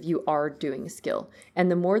perspective, you are doing a skill.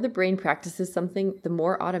 And the more the brain practices something, the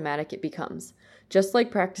more automatic it becomes. Just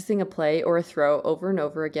like practicing a play or a throw over and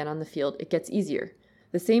over again on the field, it gets easier.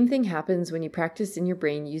 The same thing happens when you practice in your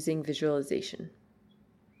brain using visualization.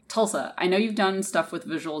 Tulsa, I know you've done stuff with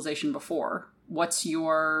visualization before. What's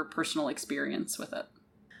your personal experience with it?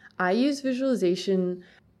 I use visualization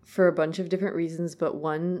for a bunch of different reasons, but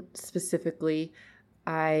one specifically,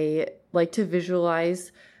 I like to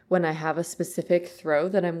visualize when I have a specific throw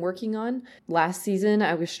that I'm working on. Last season,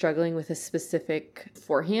 I was struggling with a specific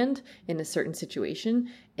forehand in a certain situation,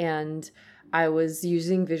 and I was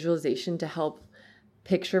using visualization to help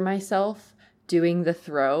picture myself doing the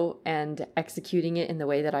throw and executing it in the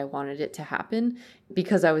way that I wanted it to happen.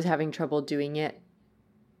 Because I was having trouble doing it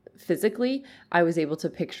physically, I was able to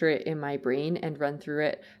picture it in my brain and run through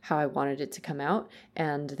it how I wanted it to come out,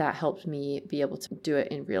 and that helped me be able to do it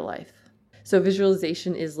in real life. So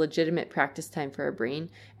visualization is legitimate practice time for our brain,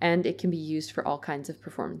 and it can be used for all kinds of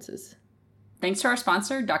performances. Thanks to our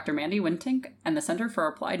sponsor, Dr. Mandy Wintink, and the Center for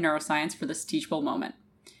Applied Neuroscience for this teachable moment.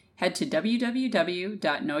 Head to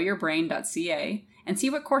www.knowyourbrain.ca and see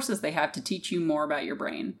what courses they have to teach you more about your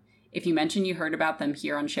brain. If you mention you heard about them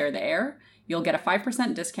here on Share the Air, you'll get a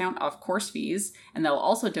 5% discount off course fees, and they'll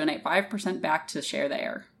also donate 5% back to Share the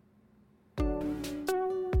Air.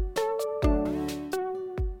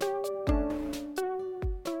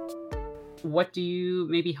 What do you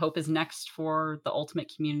maybe hope is next for the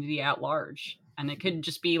Ultimate community at large? And it could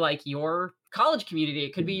just be like your college community.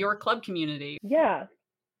 It could be your club community. Yeah,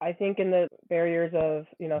 I think in the barriers of,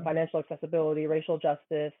 financial accessibility, racial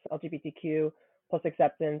justice, LGBTQ plus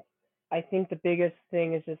acceptance, I think the biggest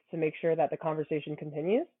thing is just to make sure that the conversation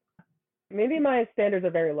continues. Maybe my standards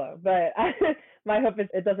are very low, but my hope is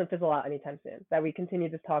it doesn't fizzle out anytime soon, that we continue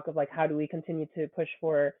this talk of like, how do we continue to push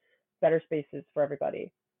for better spaces for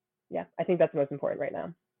everybody? Yeah, I think that's most important right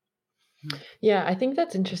now. Yeah, I think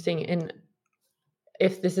that's interesting. And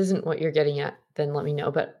if this isn't what you're getting at, then let me know.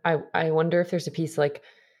 But I wonder if there's a piece like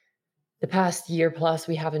the past year plus,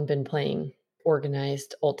 we haven't been playing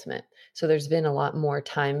organized Ultimate. So there's been a lot more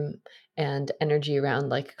time and energy around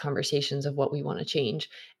like conversations of what we want to change.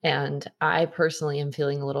 And I personally am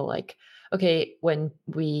feeling a little like, okay, when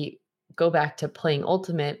we go back to playing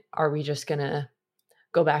Ultimate, are we just going to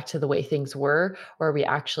go back to the way things were? Or are we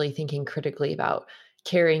actually thinking critically about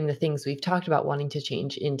carrying the things we've talked about wanting to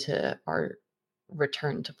change into our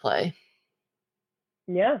return to play?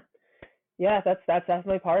 Yeah. Yeah, that's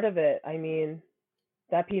definitely part of it. I mean,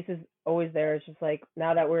 that piece is always there. It's just like,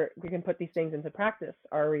 now that we can put these things into practice,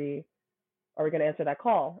 are we going to answer that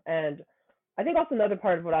call? And I think also another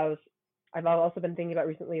part of what I've also been thinking about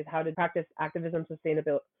recently is how to practice activism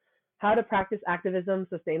sustainably.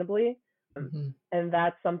 Mm-hmm. And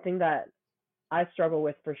that's something that I struggle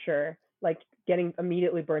with for sure. Like getting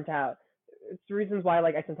immediately burnt out. It's reasons why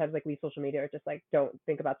like I sometimes like leave social media or just like don't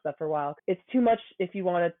think about stuff for a while. It's too much if you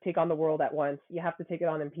want to take on the world at once. You have to take it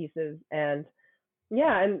on in pieces. And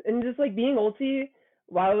yeah, and just like being ulti,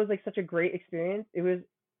 while it was like such a great experience, it was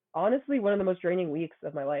honestly one of the most draining weeks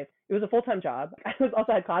of my life. It was a full-time job. I was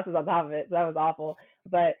also had classes on top of it, so that was awful.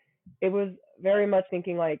 But it was very much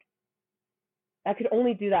thinking like I could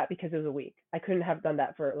only do that because it was a week. I couldn't have done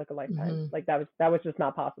that for like a lifetime. Mm-hmm. Like that was just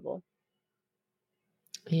not possible.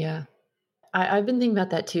 Yeah. I've been thinking about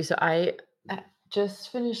that too. So I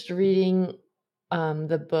just finished reading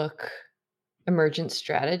the book Emergent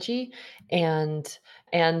Strategy, and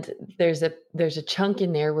there's a chunk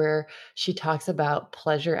in there where she talks about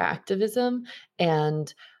pleasure activism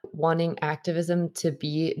and wanting activism to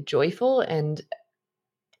be joyful. And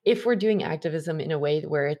if we're doing activism in a way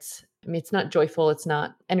where it's not joyful, it's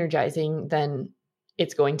not energizing, then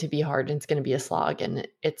it's going to be hard and it's going to be a slog and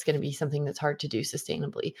it's going to be something that's hard to do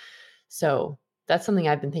sustainably. So that's something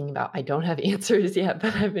I've been thinking about. I don't have answers yet,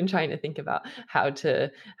 but I've been trying to think about how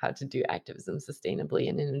to do activism sustainably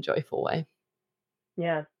and in a joyful way.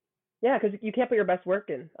 Yeah. Yeah, because you can't put your best work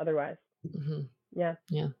in otherwise. Mm-hmm. Yeah.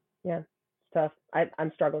 Yeah. Yeah. It's tough.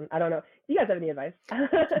 I'm struggling. I don't know. Do you guys have any advice?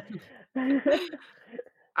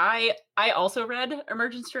 I also read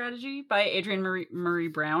Emergent Strategy by Adrienne Marie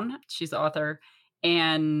Brown. She's the author.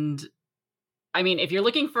 And I mean, if you're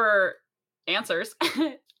looking for answers,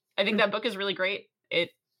 I think that book is really great.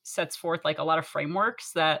 It sets forth like a lot of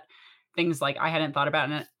frameworks that things like I hadn't thought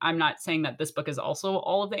about. And I'm not saying that this book is also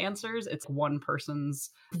all of the answers. It's one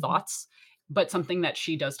person's thoughts. But something that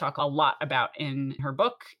she does talk a lot about in her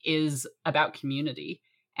book is about community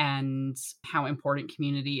and how important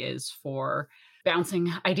community is for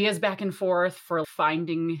bouncing ideas back and forth, for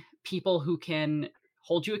finding people who can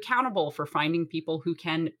hold you accountable, for finding people who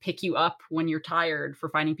can pick you up when you're tired, for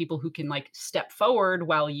finding people who can like step forward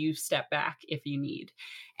while you step back if you need.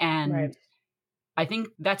 And right. I think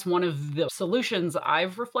that's one of the solutions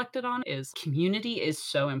I've reflected on is community is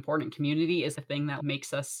so important. Community is the thing that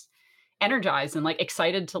makes us energized and like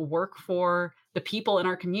excited to work for the people in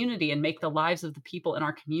our community and make the lives of the people in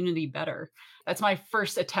our community better. That's my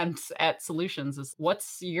first attempt at solutions is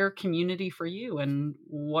what's your community for you and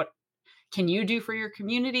what can you do for your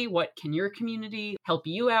community? What can your community help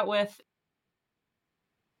you out with?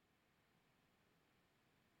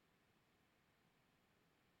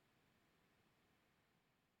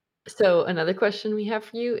 So another question we have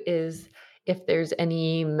for you is if there's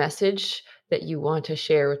any message that you want to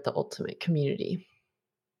share with the Ultimate community.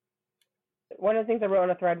 One of the things I wrote on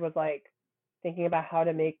a thread was like thinking about how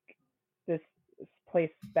to make this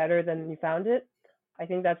place better than you found it. I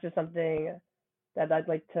think that's just something that I'd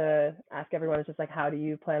like to ask everyone is just like, how do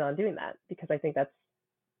you plan on doing that? Because I think that's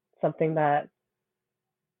something I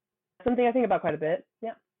think about quite a bit.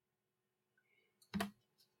 Yeah.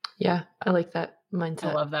 Yeah, I like that mindset.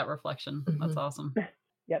 I love that reflection. Mm-hmm. That's awesome.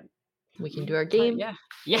 Yep. We can do our game. Yeah.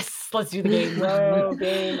 Yes, let's do the game. Whoa,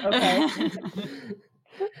 game. Okay.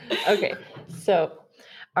 Okay, so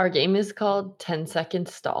our game is called 10-second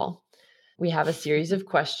stall. We have a series of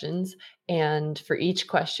questions, and for each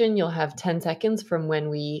question, you'll have 10 seconds from when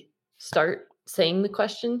we start saying the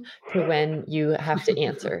question to when you have to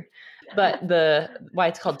answer. But why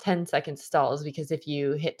it's called 10-second stall is because if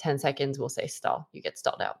you hit 10 seconds, we'll say stall. You get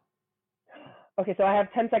stalled out. Okay, so I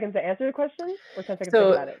have 10 seconds to answer the question or 10 seconds to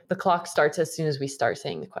think about it? The clock starts as soon as we start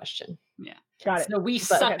saying the question. Yeah. Got it. So we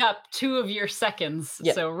suck up 2 of your seconds.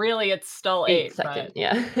 Yep. So really it's stall 8 seconds. But...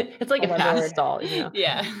 Yeah. It's like a fast stall, you know.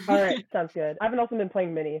 Yeah. All right, sounds good. I haven't also been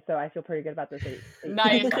playing Mini, so I feel pretty good about this 8.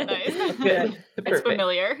 Nice. Good. It's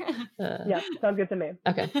familiar. Yeah, sounds good to me.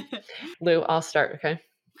 Okay. Lou, I'll start, okay?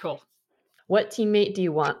 Cool. What teammate do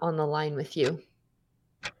you want on the line with you?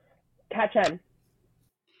 Kat Chen.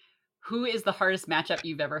 Who is the hardest matchup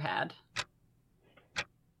you've ever had?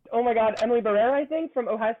 Oh my God, Emily Barrera, I think, from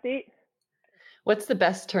Ohio State. What's the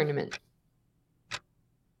best tournament?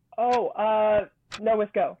 Oh, No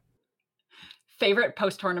Wisco. Favorite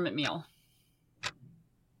post-tournament meal?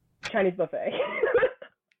 Chinese buffet.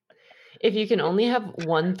 If you can only have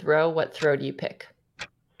one throw, what throw do you pick?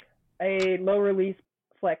 A low release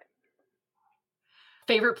flick.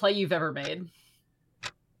 Favorite play you've ever made?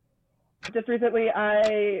 Just recently,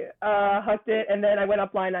 I hucked it, and then I went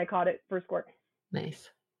up line, and I caught it for score.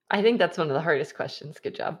 Nice. I think that's one of the hardest questions.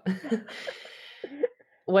 Good job.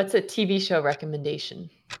 What's a TV show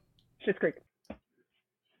recommendation? Schitt's Creek.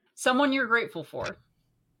 Someone you're grateful for?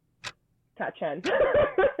 Kat Chen.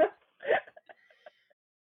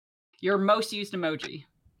 Your most used emoji?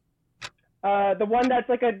 The one that's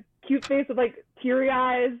like a cute face with like teary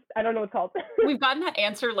eyes. I don't know what it's called. We've gotten that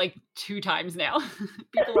answer like 2 times now.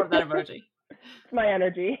 People love that emoji. It's my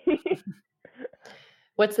energy.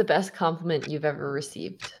 What's the best compliment you've ever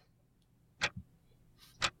received?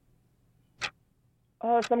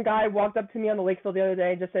 Some guy walked up to me on the lake field the other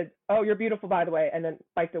day and just said, "Oh, you're beautiful, by the way," and then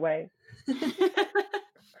biked away.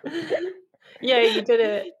 Yeah, you did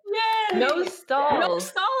it. Yay! No stalls. No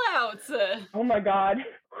stall outs. Oh my god.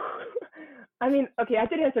 I mean, okay, I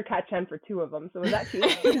did answer Kat Chen for 2 of them, so was that too?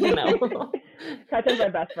 No. Kat Chen's my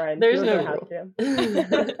best friend. There's She no doesn't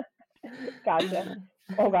rule. have to. Gotcha.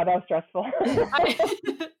 Oh god, that was stressful.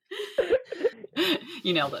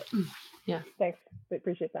 You nailed it. Yeah. Thanks. I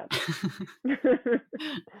appreciate that.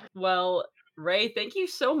 Well, Ray, thank you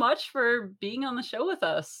so much for being on the show with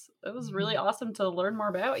us. It was really awesome to learn more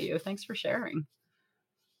about you. Thanks for sharing.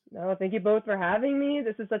 No, thank you both for having me.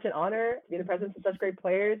 This is such an honor to be the presence of such great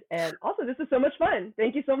players. And also, this is so much fun.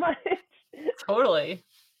 Thank you so much. Totally.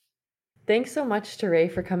 Thanks so much to Ray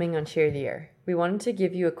for coming on Share the Air. We wanted to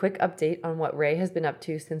give you a quick update on what Ray has been up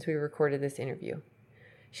to since we recorded this interview.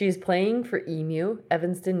 She is playing for EMU,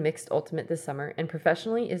 Evanston Mixed Ultimate this summer, and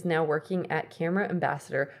professionally is now working at Camera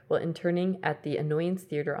Ambassador while interning at the Annoyance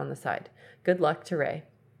Theater on the side. Good luck to Ray.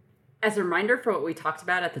 As a reminder for what we talked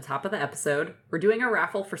about at the top of the episode, we're doing a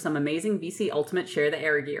raffle for some amazing VC Ultimate Share the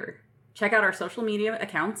Air gear. Check out our social media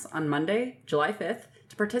accounts on Monday, July 5th,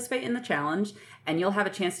 to participate in the challenge, and you'll have a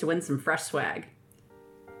chance to win some fresh swag.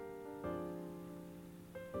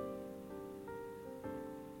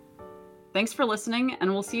 Thanks for listening, and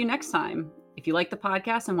we'll see you next time. If you like the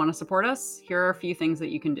podcast and want to support us, here are a few things that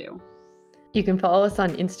you can do. You can follow us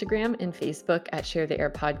on Instagram and Facebook at Share the Air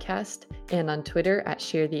Podcast and on Twitter at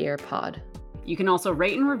Share the Air Pod. You can also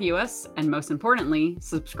rate and review us, and most importantly,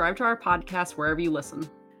 subscribe to our podcast wherever you listen.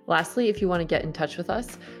 Lastly, if you want to get in touch with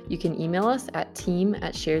us, you can email us at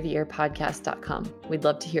team@sharetheairpodcast.com. We'd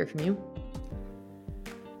love to hear from you.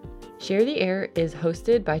 Share the Air is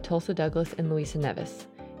hosted by Tulsa Douglas and Louisa Nevis.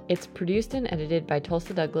 It's produced and edited by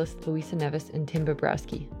Tulsa Douglas, Louisa Nevis, and Tim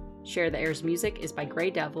Bobrowski. Share the Air's music is by Gray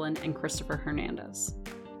Devlin and Christopher Hernandez.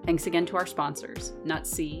 Thanks again to our sponsors,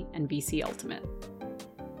 Nutsy and VC Ultimate.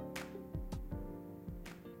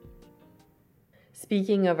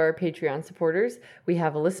 Speaking of our Patreon supporters, we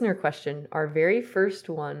have a listener question, our very first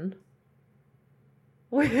one.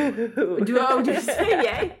 Do you say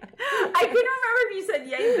yay? I couldn't remember if you said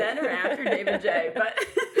yay then or after David J, but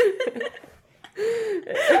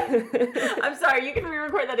I'm sorry, you can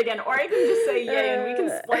re-record that again, or I can just say yay and we can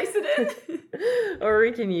splice it in. Or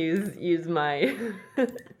we can use my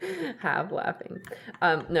have laughing.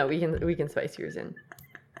 No, we can spice yours in.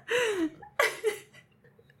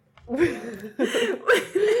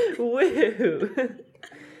 Woo.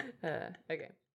 Okay.